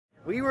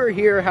We were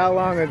here how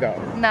long ago?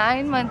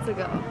 9 months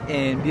ago.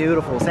 In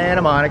beautiful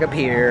Santa Monica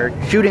Pier,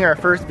 shooting our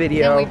first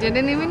video. And we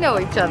didn't even know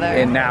each other.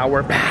 And now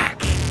we're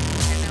back.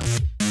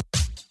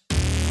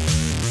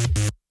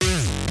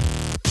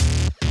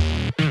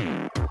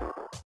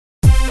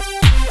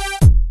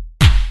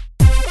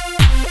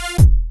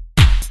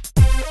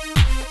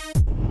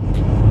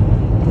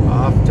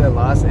 Off to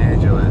Los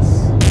Angeles.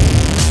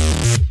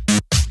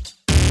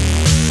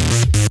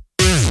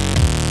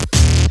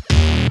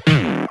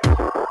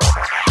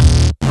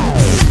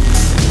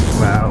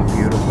 Wow,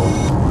 beautiful.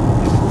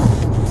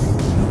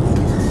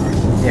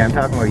 Yeah, I'm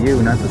talking about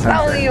you, not the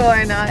sunset. No, you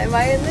are not. Am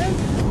I in this?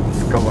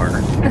 Score.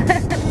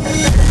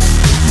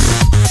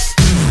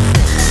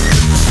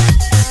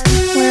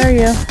 Where are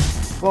you?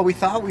 Well, we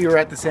thought we were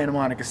at the Santa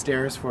Monica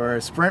stairs for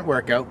a sprint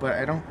workout, but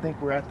I don't think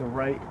we're at the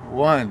right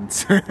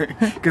ones.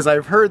 Because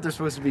I've heard they're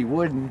supposed to be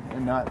wooden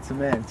and not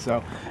cement.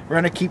 So we're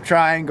going to keep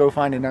trying, go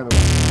find another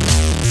one.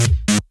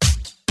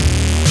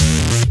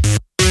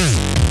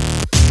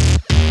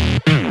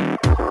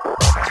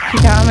 You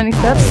count how many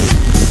steps?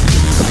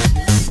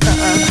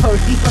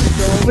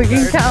 We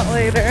can count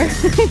later.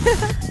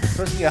 It's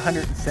supposed to be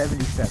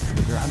 170 steps,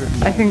 but they're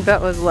 100. I think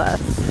that was less.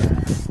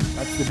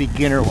 That's the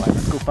beginner one.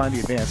 Let's go find the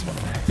advanced one.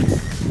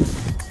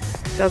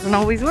 Doesn't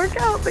always work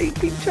out, but you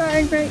keep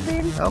trying, right,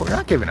 babe? Oh, we're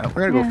not giving up.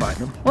 We're gonna go find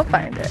them. We'll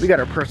find it. We got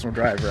our personal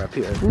driver up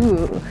here.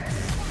 Ooh.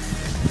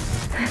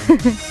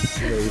 Did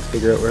you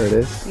figure out where it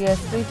is? Yes,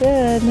 we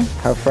did.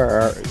 How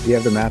far do you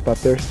have the map up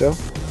there still?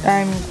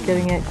 I'm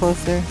getting it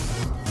closer.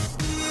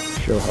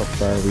 Show how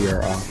far we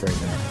are off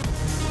right now.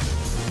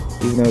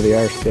 Even though they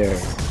are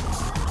stairs.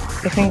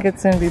 I think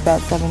it's going to be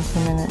about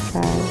 17-minute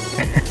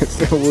drive.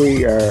 So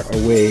we are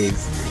a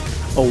ways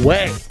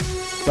away.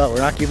 But we're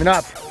not giving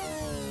up.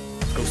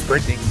 Let's go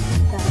sprinting.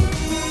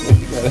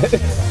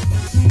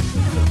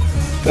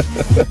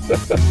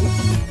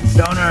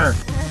 Stoner!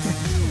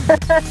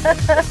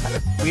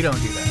 We don't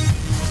do that.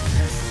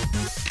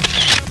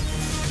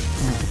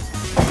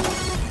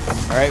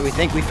 Alright, we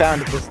think we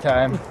found it this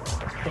time.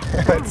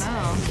 Let's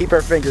keep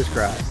our fingers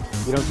crossed.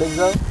 You don't think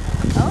so?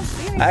 Oh,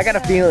 I got a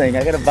feeling,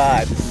 I got a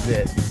vibe. This is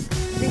it.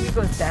 You think it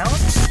goes down?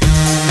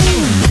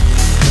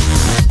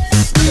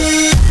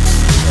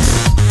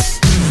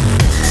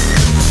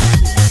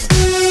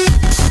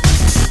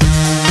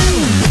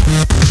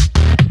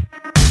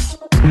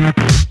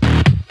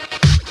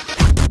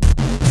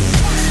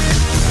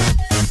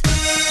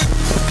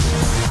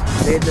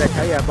 Did I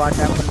tell you I bought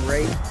that one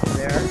right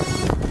there?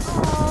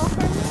 Oh.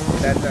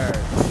 That's ours.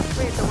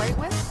 Wait, the white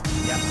one?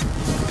 Yeah.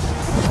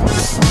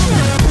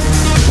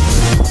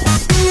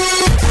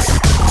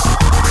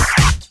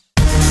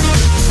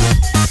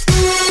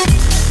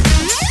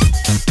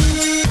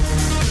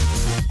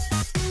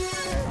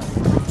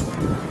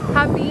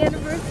 Happy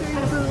anniversary,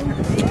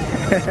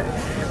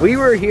 boo. We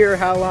were here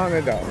how long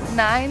ago?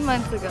 9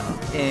 months ago.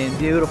 In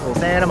beautiful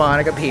Santa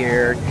Monica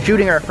Pier,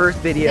 shooting our first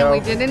video. And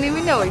we didn't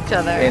even know each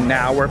other. And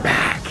now we're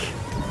back.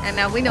 And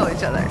now we know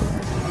each other.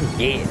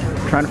 Yeah.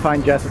 Trying to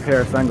find Jess a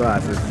pair of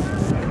sunglasses.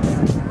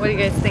 What do you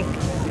guys think?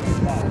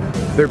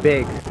 They're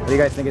big. What do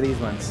you guys think of these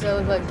ones? They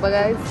look like bug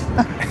eyes.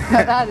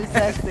 That is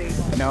sexy.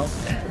 No?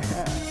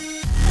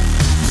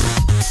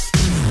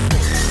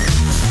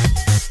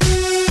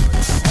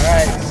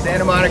 Alright,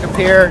 Santa Monica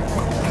Pier.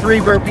 3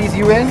 burpees,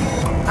 you in?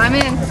 I'm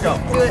in. Let's go.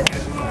 Do it.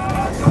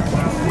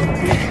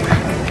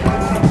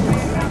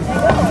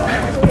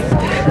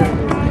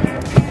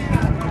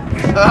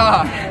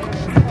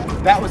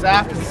 That was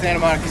after the Santa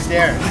Monica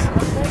stairs.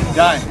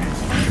 Done.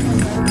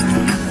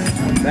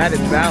 That is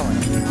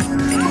balance.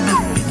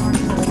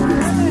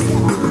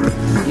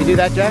 You do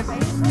that, Jess?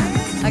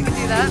 I can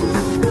do that.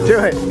 Do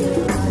it.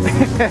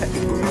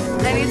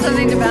 I need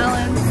something to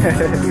balance.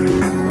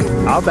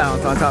 I'll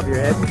balance on top of your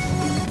head.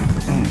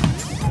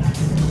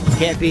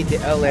 Can't beat the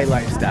LA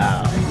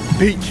lifestyle.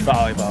 Beach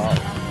volleyball.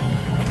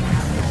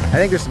 I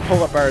think there's some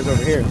pull-up bars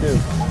over here too.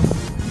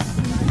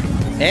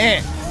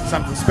 And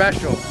something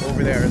special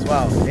over there as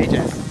well. Hey,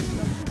 Jess.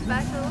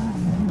 Special?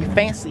 You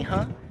fancy,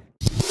 huh?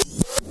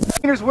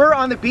 We're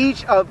on the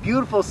beach of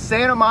beautiful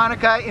Santa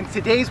Monica, and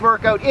today's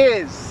workout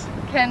is...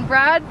 Can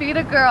Brad beat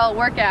a girl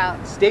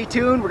workout? Stay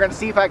tuned, we're gonna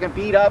see if I can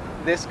beat up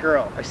this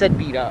girl. I said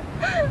beat up.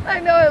 I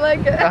know, I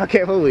like it.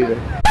 Okay, we'll leave it.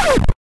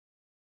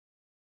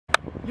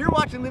 You're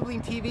watching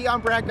LiveLeanTV, I'm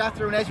Brad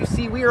Guthrie, and as you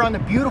see, we are on the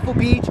beautiful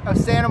beach of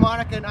Santa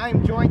Monica, and I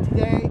am joined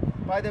today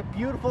by the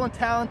beautiful and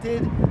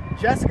talented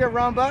Jessica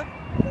Rumba,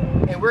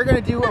 and we're gonna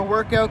do a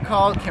workout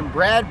called Can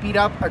Brad Beat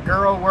Up a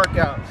Girl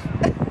Workout.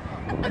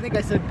 I think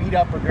I said beat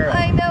up a girl.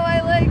 I know,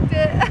 I liked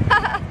it.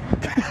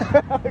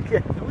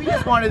 Okay, so we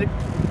just wanted to,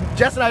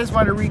 Jess and I just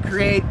wanted to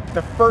recreate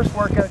the first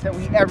workout that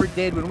we ever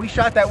did. When we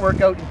shot that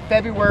workout in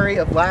February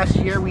of last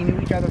year, we knew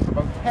each other for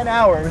about 10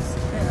 hours,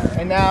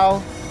 and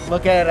now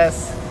look at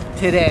us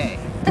today.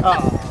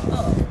 Oh.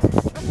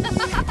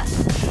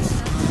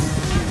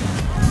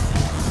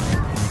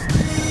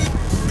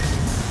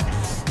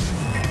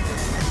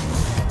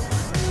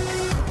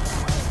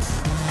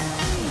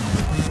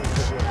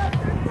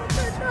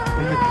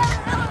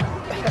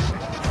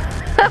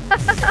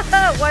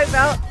 wipe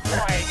out.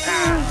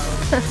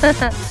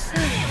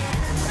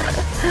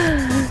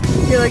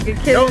 You're like a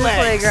kid in the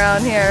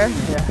playground here.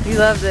 Yeah. You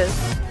love this.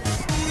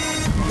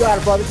 You got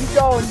it, brother. Keep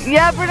going.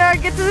 Yeah,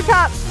 Bernard, get to the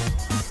top.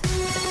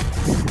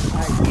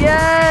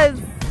 Yes.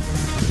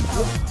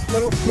 A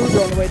little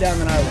smoother on the way down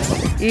than I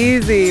was.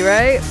 Easy,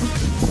 right?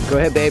 Go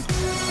ahead, babe.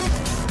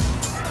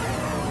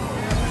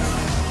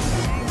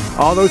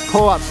 All those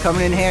pull-ups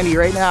coming in handy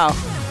right now.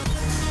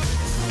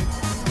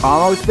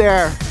 Almost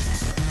there.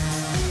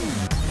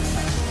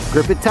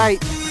 Grip it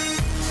tight.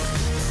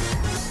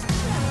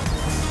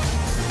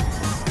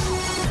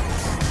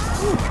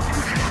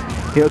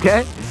 You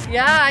okay?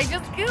 Yeah, I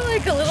just feel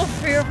like a little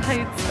fear of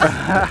heights.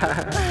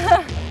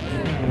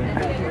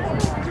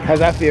 How's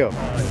that feel?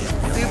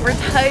 Super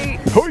tight.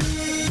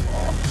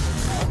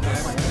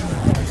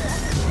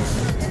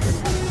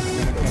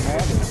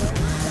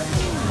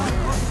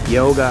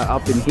 Yoga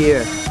up in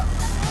here.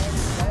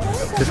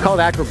 It's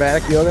called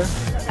acrobatic yoga?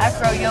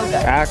 Acro yoga.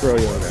 Acro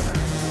yoga.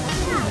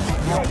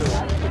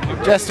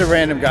 Just a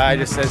random guy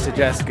just says to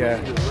Jessica,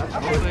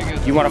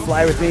 you want to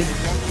fly with me?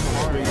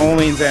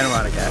 Only in Santa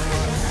Monica.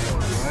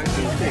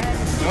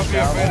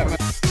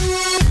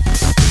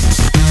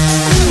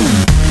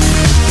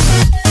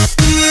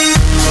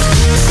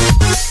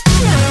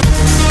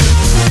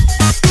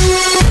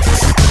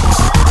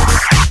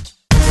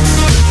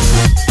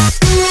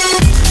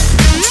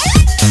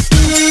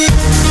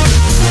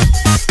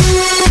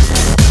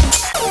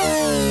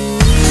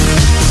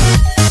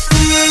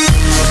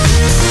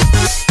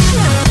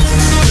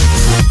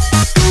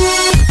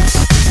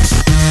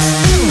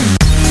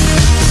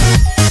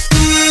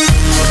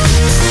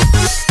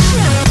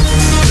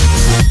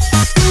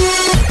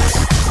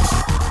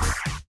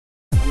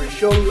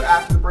 Show you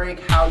after the break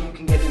how you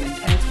can get an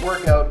intense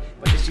workout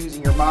by just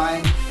using your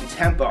mind and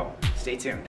tempo. Stay tuned.